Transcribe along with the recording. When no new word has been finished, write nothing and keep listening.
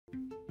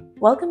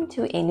Welcome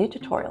to a new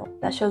tutorial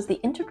that shows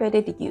the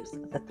integrated use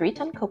of the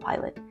 310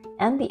 Copilot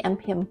and the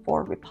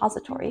MPM4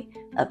 repository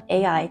of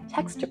AI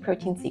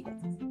text-to-protein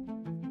sequences.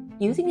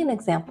 Using an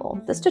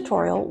example, this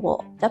tutorial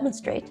will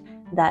demonstrate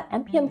that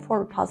MPM4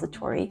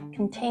 repository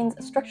contains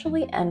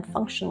structurally and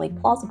functionally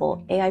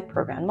plausible AI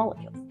program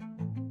molecules.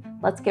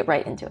 Let's get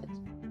right into it.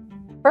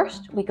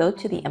 First, we go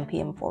to the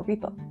MPM4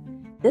 repo.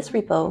 This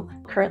repo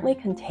currently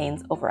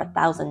contains over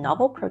 1,000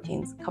 novel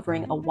proteins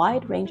covering a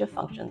wide range of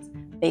functions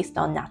based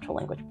on natural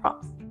language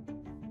prompts.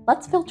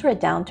 Let's filter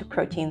it down to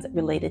proteins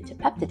related to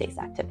peptidase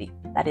activity,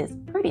 that is,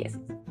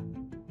 proteases.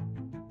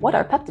 What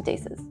are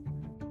peptidases?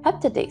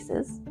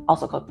 Peptidases,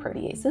 also called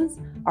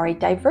proteases, are a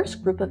diverse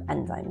group of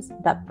enzymes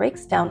that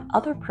breaks down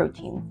other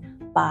proteins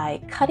by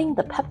cutting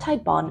the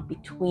peptide bond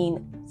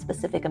between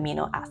specific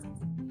amino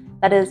acids.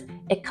 That is,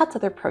 it cuts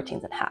other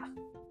proteins in half.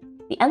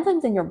 The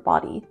enzymes in your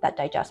body that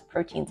digest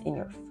proteins in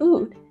your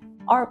food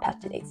are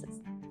peptidases.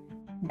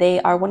 They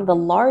are one of the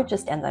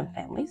largest enzyme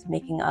families,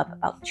 making up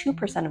about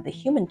 2% of the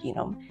human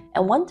genome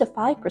and 1 to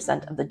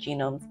 5% of the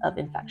genomes of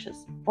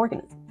infectious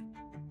organisms.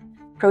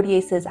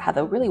 Proteases have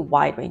a really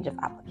wide range of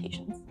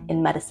applications.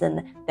 In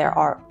medicine, there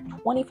are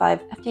 25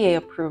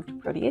 FDA-approved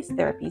protease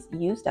therapies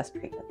used as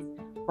treatments.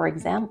 For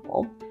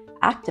example,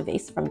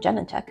 Activase from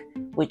Genentech,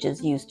 which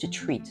is used to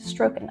treat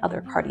stroke and other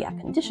cardiac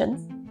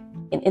conditions.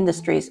 In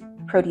industries,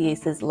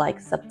 proteases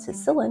like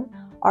subticillin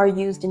are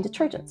used in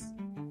detergents.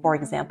 For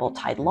example,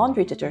 Tide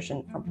laundry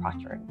detergent from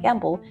Procter &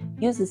 Gamble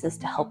uses this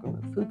to help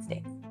remove food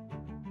stains.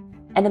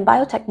 And in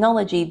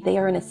biotechnology, they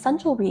are an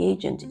essential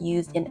reagent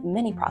used in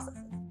many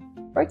processes.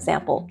 For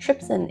example,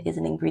 trypsin is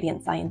an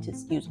ingredient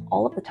scientists use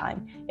all of the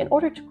time in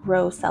order to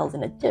grow cells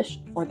in a dish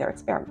for their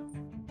experiments.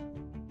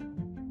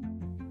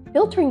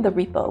 Filtering the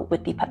repo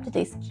with the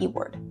peptidase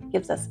keyword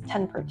gives us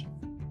 10 proteins.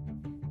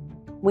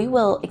 We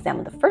will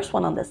examine the first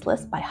one on this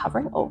list by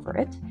hovering over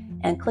it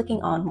and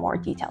clicking on More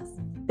Details.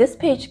 This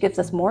page gives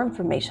us more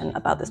information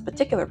about this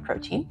particular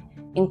protein,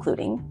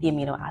 including the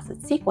amino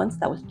acid sequence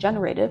that was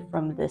generated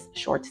from this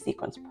short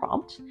sequence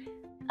prompt,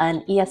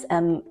 an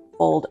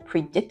ESM-fold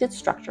predicted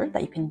structure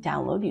that you can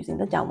download using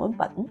the download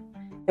button.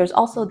 There's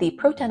also the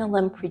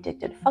ProteinLM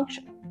predicted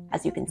function.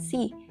 As you can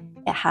see,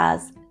 it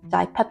has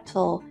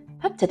dipeptyl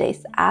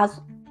peptidase as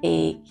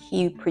a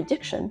key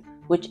prediction,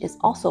 which is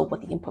also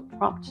what the input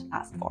prompt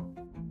asked for.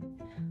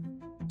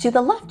 To the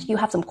left, you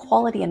have some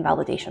quality and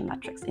validation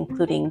metrics,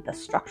 including the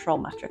structural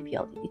metric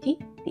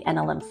PLDPT, the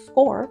NLM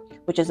score,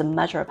 which is a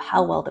measure of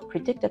how well the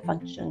predicted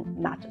function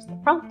matches the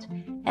prompt,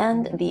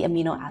 and the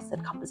amino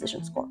acid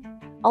composition score,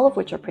 all of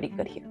which are pretty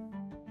good here.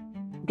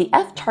 The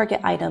F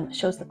target item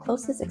shows the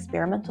closest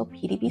experimental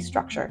PDB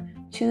structure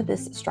to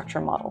this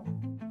structure model.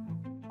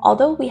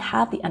 Although we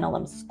have the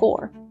NLM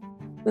score,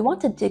 we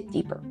want to dig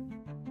deeper.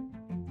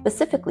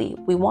 Specifically,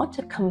 we want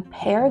to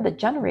compare the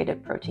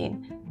generated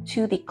protein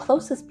to the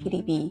closest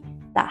PDB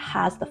that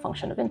has the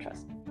function of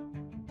interest.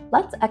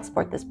 Let's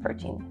export this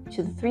protein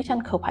to the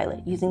 310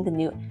 Copilot using the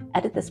new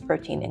Edit This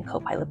Protein in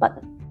Copilot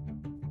button.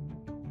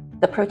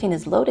 The protein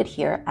is loaded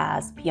here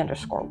as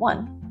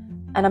P_1,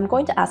 and I'm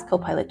going to ask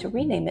Copilot to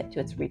rename it to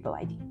its repo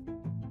ID.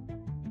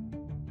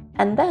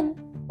 And then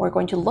we're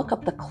going to look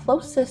up the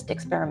closest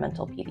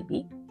experimental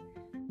PDB.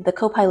 The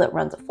Copilot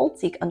runs a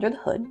fold-seek under the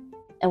hood,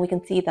 and we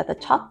can see that the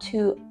top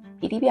two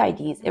PDB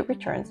IDs it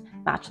returns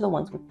match the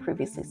ones we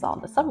previously saw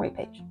on the summary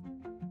page.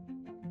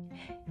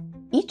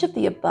 Each of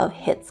the above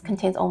hits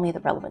contains only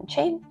the relevant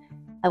chain.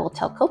 I will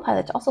tell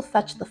Copilot to also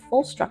fetch the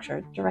full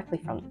structure directly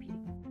from the PDB.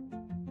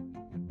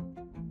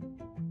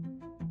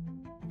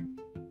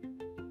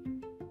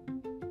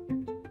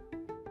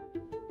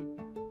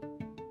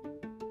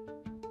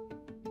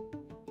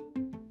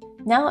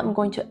 Now I'm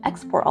going to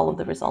export all of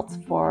the results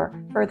for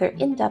further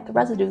in-depth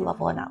residue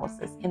level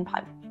analysis in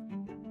PyMol.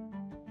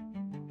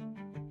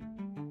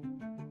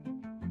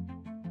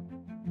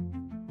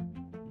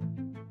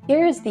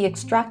 Here is the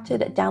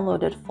extracted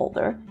downloaded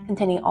folder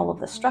containing all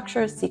of the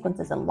structures,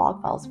 sequences, and log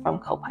files from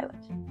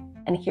Copilot.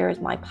 And here is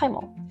my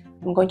PyMol.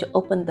 I'm going to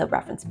open the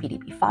reference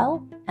PDB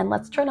file, and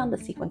let's turn on the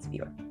sequence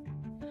viewer.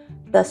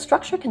 The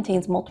structure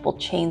contains multiple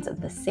chains of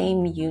the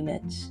same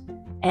unit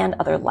and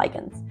other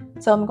ligands.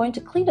 So I'm going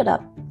to clean it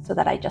up so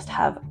that I just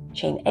have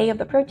chain A of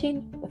the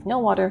protein with no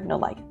water, no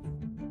ligands.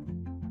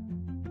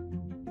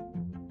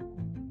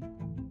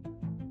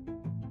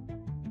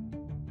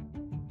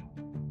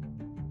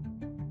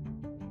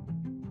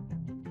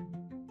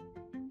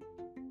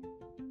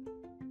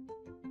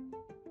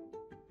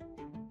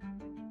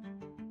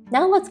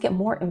 Now let's get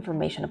more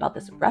information about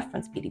this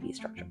reference PDB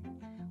structure.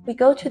 We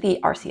go to the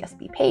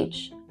RCSB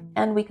page,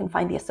 and we can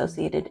find the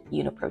associated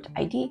UniProt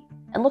ID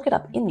and look it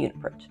up in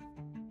UniProt.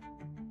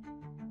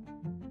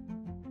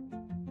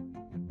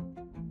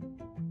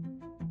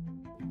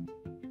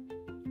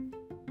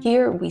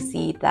 Here we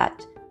see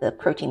that the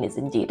protein is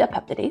indeed a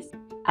peptidase.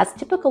 As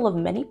typical of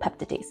many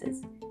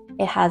peptidases,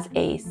 it has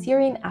a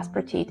serine,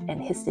 aspartate,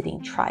 and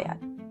histidine triad.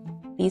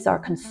 These are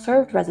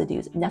conserved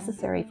residues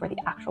necessary for the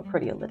actual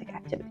proteolytic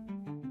activity.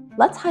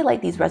 Let's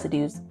highlight these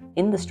residues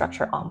in the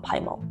structure on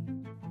PyMol.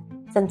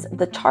 Since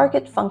the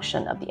target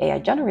function of the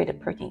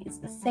AI-generated protein is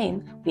the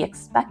same, we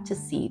expect to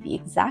see the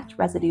exact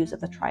residues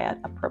of the triad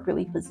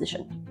appropriately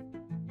positioned.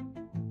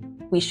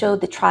 We show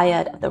the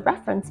triad of the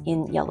reference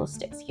in yellow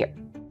sticks here.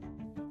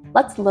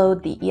 Let's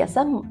load the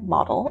ESM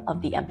model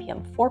of the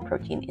MPM4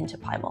 protein into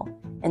PyMol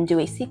and do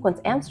a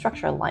sequence and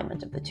structure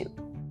alignment of the two.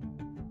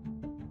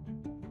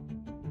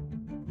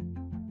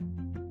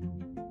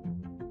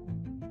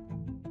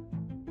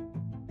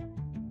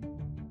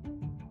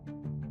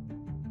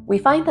 We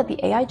find that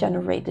the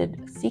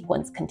AI-generated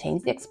sequence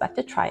contains the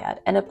expected triad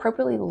and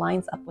appropriately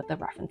lines up with the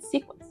reference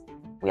sequence.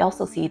 We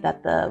also see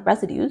that the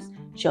residues,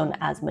 shown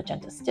as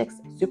magenta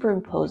sticks,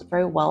 superimpose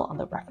very well on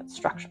the reference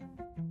structure.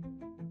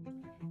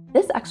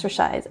 This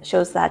exercise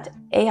shows that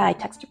AI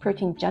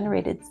text-to-protein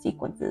generated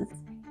sequences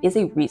is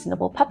a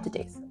reasonable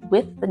peptidase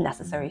with the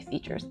necessary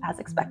features as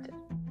expected.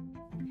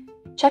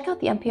 Check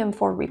out the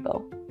MPM4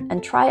 repo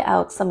and try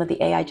out some of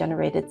the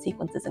AI-generated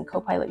sequences in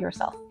Copilot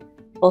yourself.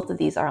 Both of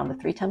these are on the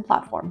 310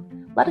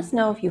 platform. Let us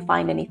know if you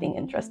find anything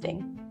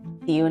interesting.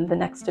 See you in the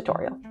next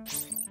tutorial.